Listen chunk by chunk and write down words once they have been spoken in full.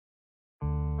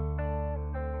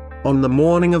On the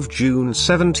morning of June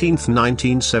 17,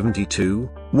 1972,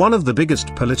 one of the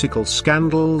biggest political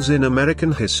scandals in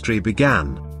American history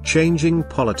began, changing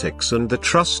politics and the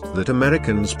trust that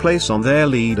Americans place on their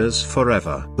leaders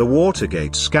forever. The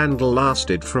Watergate scandal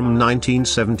lasted from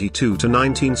 1972 to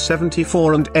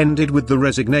 1974 and ended with the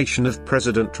resignation of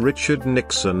President Richard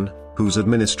Nixon, whose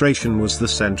administration was the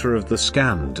center of the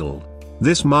scandal.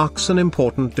 This marks an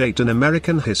important date in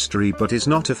American history but is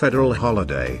not a federal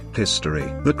holiday. History.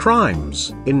 The crimes.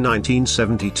 In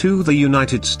 1972, the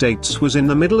United States was in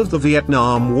the middle of the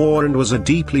Vietnam War and was a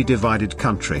deeply divided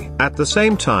country. At the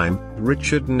same time,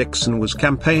 Richard Nixon was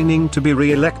campaigning to be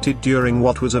re-elected during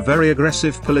what was a very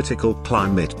aggressive political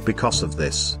climate. Because of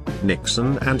this,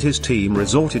 Nixon and his team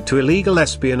resorted to illegal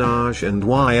espionage and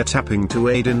wiretapping to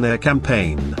aid in their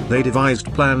campaign. They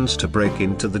devised plans to break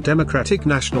into the Democratic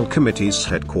National Committee's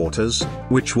headquarters,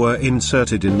 which were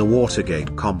inserted in the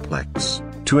Watergate Complex,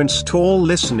 to install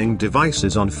listening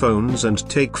devices on phones and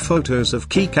take photos of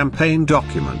key campaign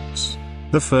documents.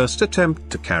 The first attempt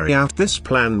to carry out this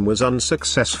plan was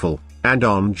unsuccessful, and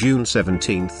on June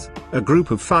 17, a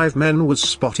group of 5 men was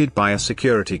spotted by a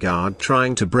security guard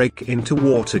trying to break into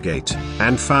Watergate,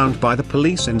 and found by the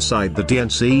police inside the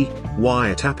DNC,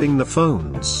 wiretapping the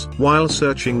phones. While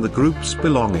searching the group's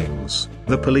belongings,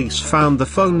 the police found the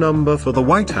phone number for the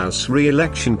White House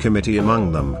Re-election Committee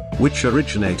among them, which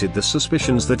originated the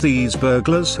suspicions that these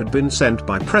burglars had been sent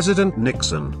by President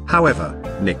Nixon. However,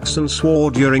 Nixon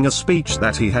swore during a speech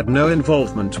that he had no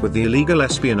involvement with the illegal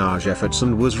espionage efforts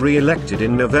and was re-elected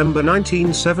in November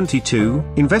 1972.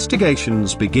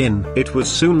 Investigations begin. It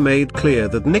was soon made clear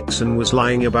that Nixon was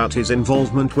lying about his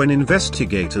involvement when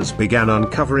investigators began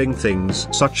uncovering things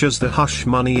such as the hush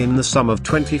money in the sum of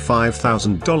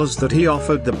 $25,000 that he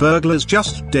offered the burglars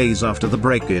just days after the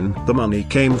break-in. The money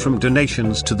came from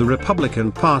donations to the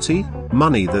Republican Party,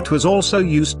 money that was also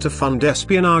used to fund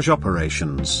espionage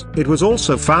operations. It was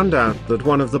also found out that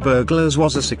one of the burglars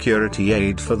was a security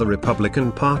aide for the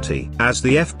Republican Party. As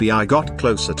the FBI got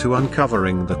closer to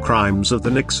uncovering the crimes of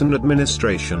the Nixon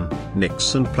administration,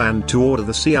 Nixon planned to order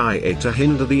the CIA to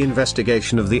hinder the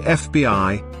investigation of the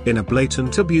FBI, in a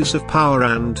blatant abuse of power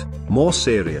and, more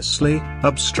seriously,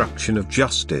 obstruction of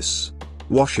justice.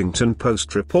 Washington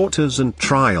Post reporters and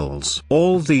trials.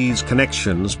 All these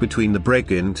connections between the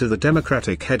break-in to the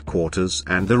Democratic headquarters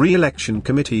and the re-election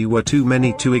committee were too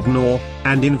many to ignore,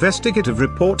 and investigative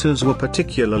reporters were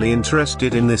particularly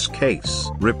interested in this case.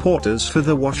 Reporters for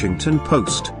the Washington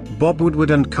Post, Bob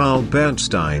Woodward and Carl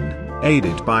Bernstein,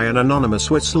 aided by an anonymous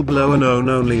whistleblower known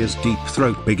only as Deep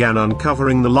Throat, began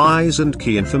uncovering the lies and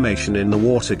key information in the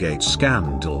Watergate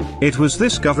scandal. It was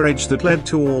this coverage that led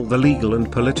to all the legal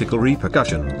and political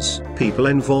repercussions. People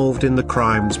involved in the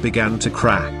crimes began to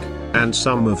crack, and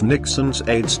some of Nixon's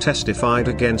aides testified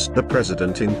against the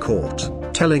president in court,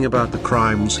 telling about the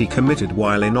crimes he committed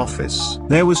while in office.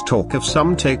 There was talk of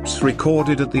some tapes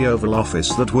recorded at the Oval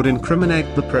Office that would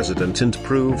incriminate the president and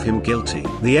prove him guilty.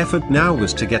 The effort now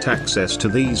was to get access to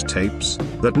these tapes,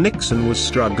 that Nixon was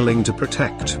struggling to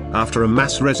protect. After a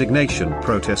mass resignation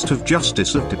protest of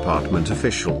Justice Department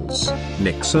officials,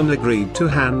 Nixon agreed to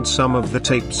hand some of the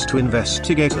tapes to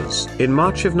investigators. In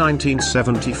March of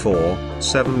 1974,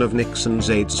 7 of Nixon's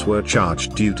aides were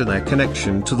charged due to their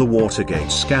connection to the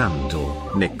Watergate scandal.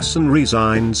 Nixon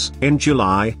resigns. In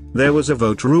July, there was a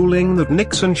vote ruling that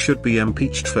Nixon should be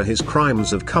impeached for his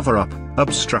crimes of cover-up,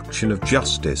 obstruction of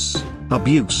justice,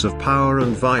 abuse of power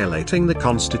and violating the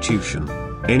Constitution.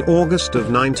 In August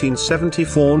of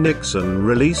 1974, Nixon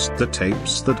released the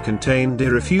tapes that contained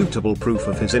irrefutable proof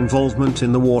of his involvement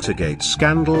in the Watergate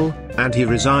scandal, and he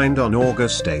resigned on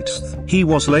August 8. He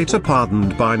was later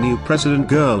pardoned by new President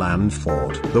Gerald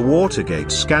Ford. The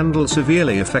Watergate scandal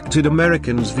severely affected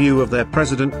Americans' view of their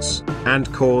presidents,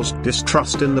 and caused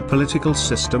distrust in the political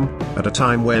system, at a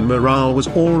time where morale was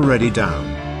already down.